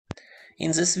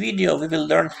In this video, we will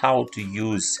learn how to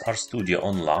use RStudio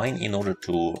Online in order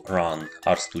to run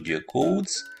RStudio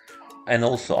codes and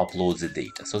also upload the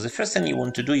data. So the first thing you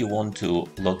want to do, you want to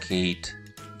locate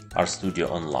RStudio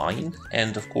Online,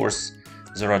 and of course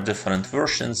there are different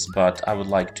versions, but I would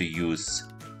like to use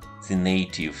the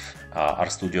native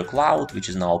RStudio Cloud, which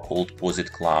is now called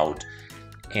Posit Cloud.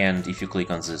 And if you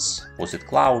click on this Posit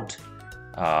Cloud,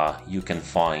 you can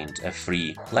find a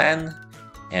free plan,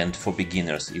 and for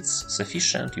beginners it's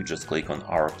sufficient. You just click on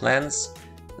our plans.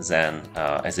 Then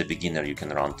as a beginner you can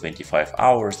run 25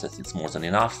 hours, that's more than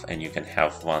enough, and you can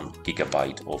have 1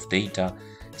 GB of data.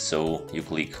 So you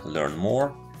click learn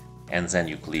more and then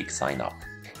you click sign up.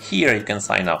 Here you can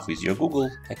sign up with your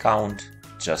Google account.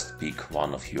 Just pick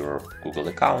one of your Google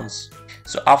accounts.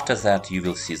 So after that you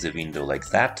will see the window like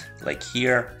that, like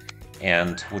here.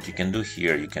 And what you can do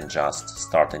here, you can just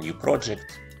start a new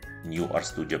project, new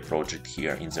RStudio project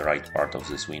here in the right part of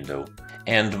this window.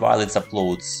 And while it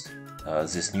uploads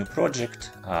this new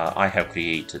project, I have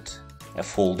created a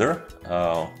folder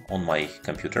on my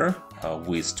computer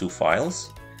with 2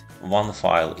 files. One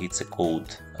file, it's a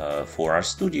code for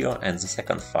RStudio, and the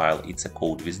second file, it's a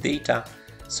code with data.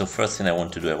 So first thing I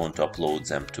want to do, I want to upload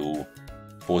them to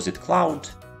Posit Cloud,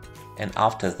 and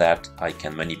after that I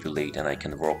can manipulate and I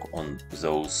can work on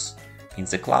those in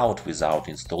the cloud without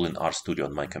installing RStudio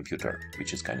on my computer,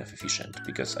 which is kind of efficient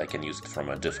because I can use it from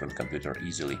a different computer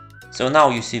easily. So now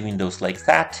you see windows like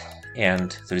that,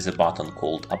 and there is a button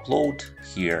called Upload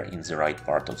here in the right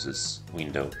part of this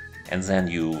window. And then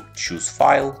you choose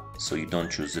File, so you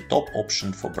don't choose the top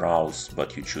option for Browse,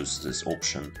 but you choose this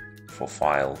option for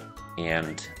File.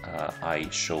 And I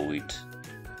show it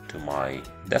to my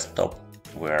desktop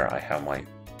where I have my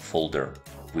folder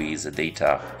with the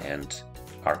data and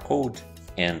our code,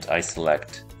 and I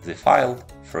select the file.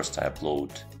 First I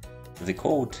upload the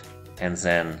code, and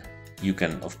then you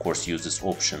can of course use this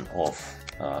option of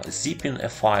zipping a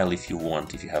file if you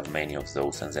want, if you have many of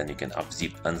those, and then you can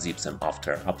unzip them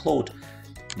after upload.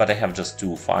 But I have just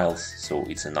 2 files, so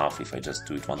it's enough if I just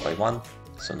do it one by one.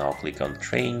 So now click on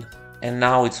Train, and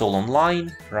now it's all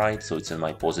online, right? So it's in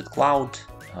my Posit Cloud.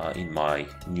 In my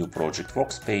new project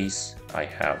workspace, I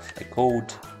have a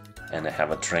code and I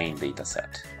have a train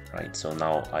dataset, right? So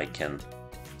now I can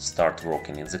start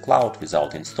working in the cloud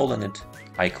without installing it.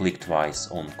 I click twice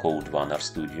on Code 1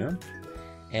 RStudio,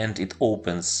 and it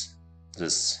opens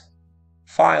this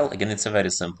file. Again, it's a very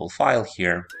simple file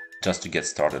here, just to get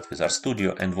started with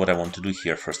RStudio. And what I want to do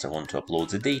here, first I want to upload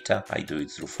the data. I do it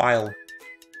through File,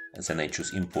 and then I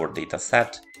choose Import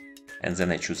Dataset, and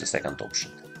then I choose the second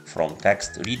option, From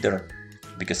Text Reader,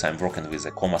 because I'm working with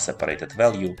a comma-separated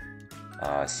value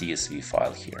CSV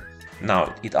file here.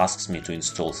 Now it asks me to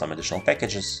install some additional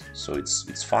packages, so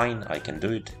it's fine, I can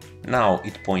do it. Now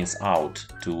it points out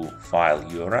to file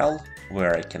URL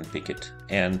where I can pick it,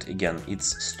 and again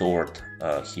it's stored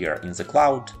here in the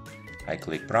cloud. I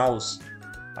click Browse,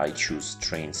 I choose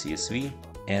Train CSV,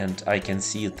 and I can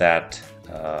see that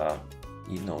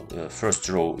the first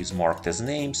row is marked as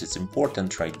names. It's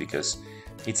important, right, because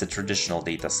it's a traditional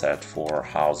data set for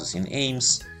houses in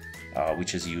Ames,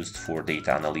 which is used for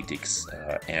data analytics,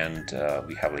 and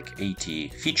we have like 80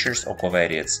 features or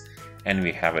covariates, and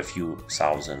we have a few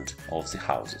thousand of the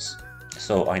houses.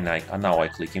 So now I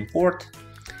click Import,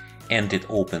 and it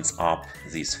opens up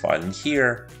this file in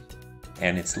here,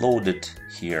 and it's loaded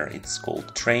here. It's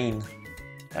called Train.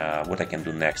 What I can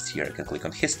do next here, I can click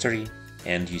on History,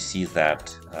 and you see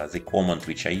that the command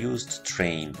which I used,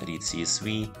 train read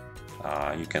CSV,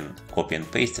 you can copy and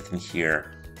paste it in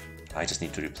here. I just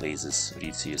need to replace this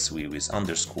read CSV with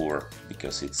underscore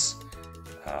because it's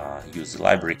use the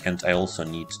library, and I also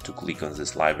need to click on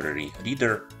this library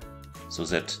reader, so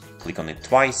that click on it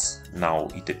twice. Now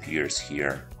it appears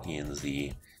here in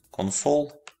the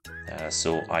console,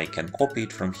 so I can copy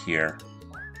it from here,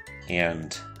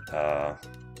 and I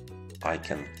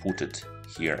can put it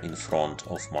here in front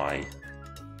of my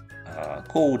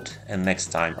code, and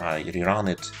next time I rerun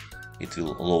it, it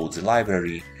will load the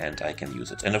library and I can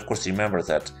use it. And of course remember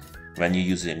that when you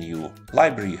use a new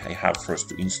library, I have first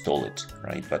to install it,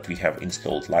 right? But we have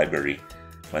installed library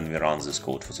when we run this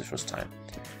code for the first time.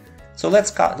 So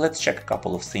let's check a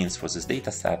couple of things for this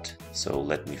data set. So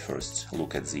let me first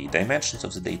look at the dimensions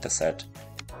of the data set.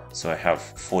 So I have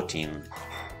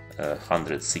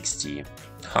 1460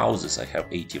 houses, I have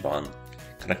 81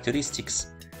 characteristics.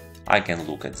 I can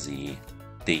look at the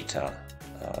data,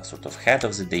 sort of head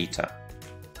of the data.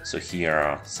 So here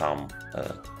are some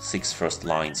 6 first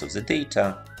lines of the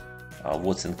data,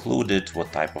 what's included,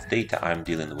 what type of data I'm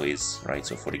dealing with, right?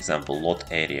 So for example,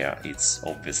 lot area, it's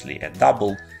obviously a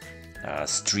double,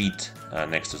 street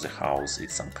next to the house,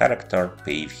 it's some character,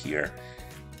 pave here,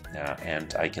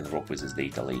 and I can work with this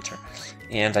data later.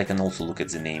 And I can also look at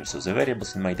the names of the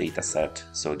variables in my data set.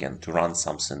 So again, to run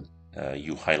something,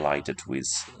 you highlight it with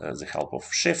the help of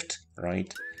Shift,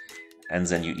 right? And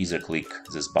then you either click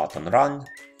this button Run,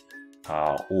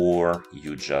 or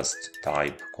you just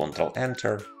type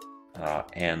Ctrl-Enter,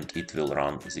 and it will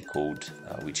run the code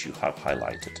which you have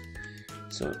highlighted.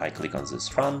 So I click on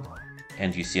this Run,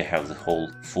 and you see I have the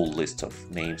whole full list of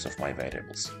names of my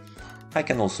variables. I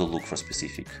can also look for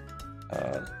specific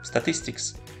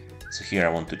statistics. So here I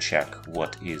want to check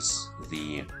what is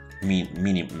the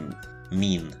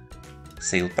mean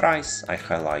sale price. I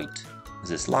highlight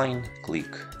this line,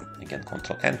 click again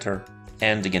Ctrl-Enter.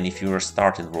 And again, if you are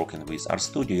starting working with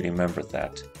RStudio, remember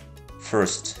that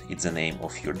first it's the name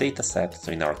of your data set.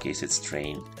 So in our case, it's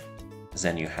train.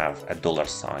 Then you have a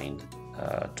 $sign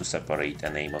to separate a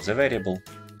name of the variable.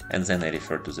 And then I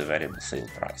refer to the variable sale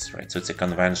price, right? So it's a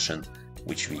convention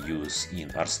which we use in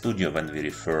RStudio when we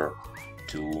refer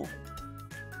to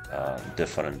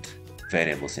different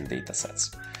variables in data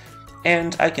sets.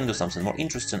 And I can do something more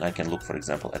interesting. I can look, for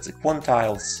example, at the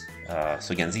quantiles.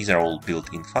 So again, these are all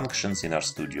built-in functions in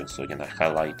RStudio. So again, I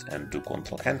highlight and do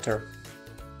Ctrl-Enter,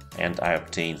 and I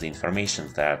obtain the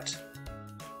information that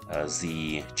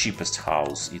the cheapest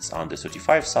house is under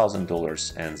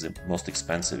 $35,000, and the most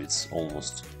expensive it's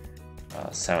almost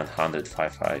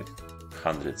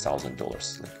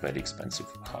 $700,000, like very expensive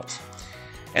house.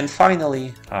 And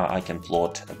finally, I can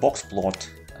plot a box plot,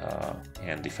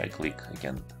 and if I click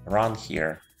again Run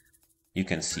here, you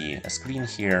can see a screen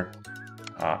here,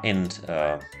 and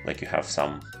like you have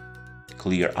some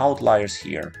clear outliers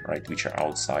here, right, which are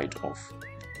outside of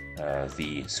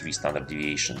the 3 standard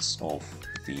deviations of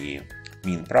the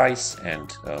mean price,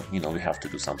 and we have to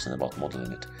do something about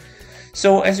modeling it.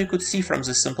 So as you could see from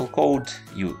this simple code,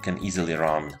 you can easily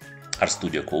run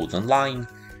RStudio codes online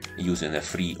using a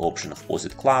free option of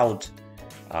Posit Cloud,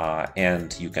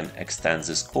 and you can extend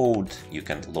this code, you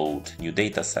can load new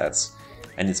data sets,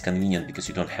 and it's convenient because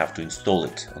you don't have to install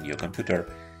it on your computer,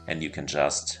 and you can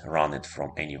just run it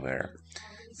from anywhere.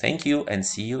 Thank you, and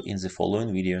see you in the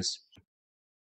following videos.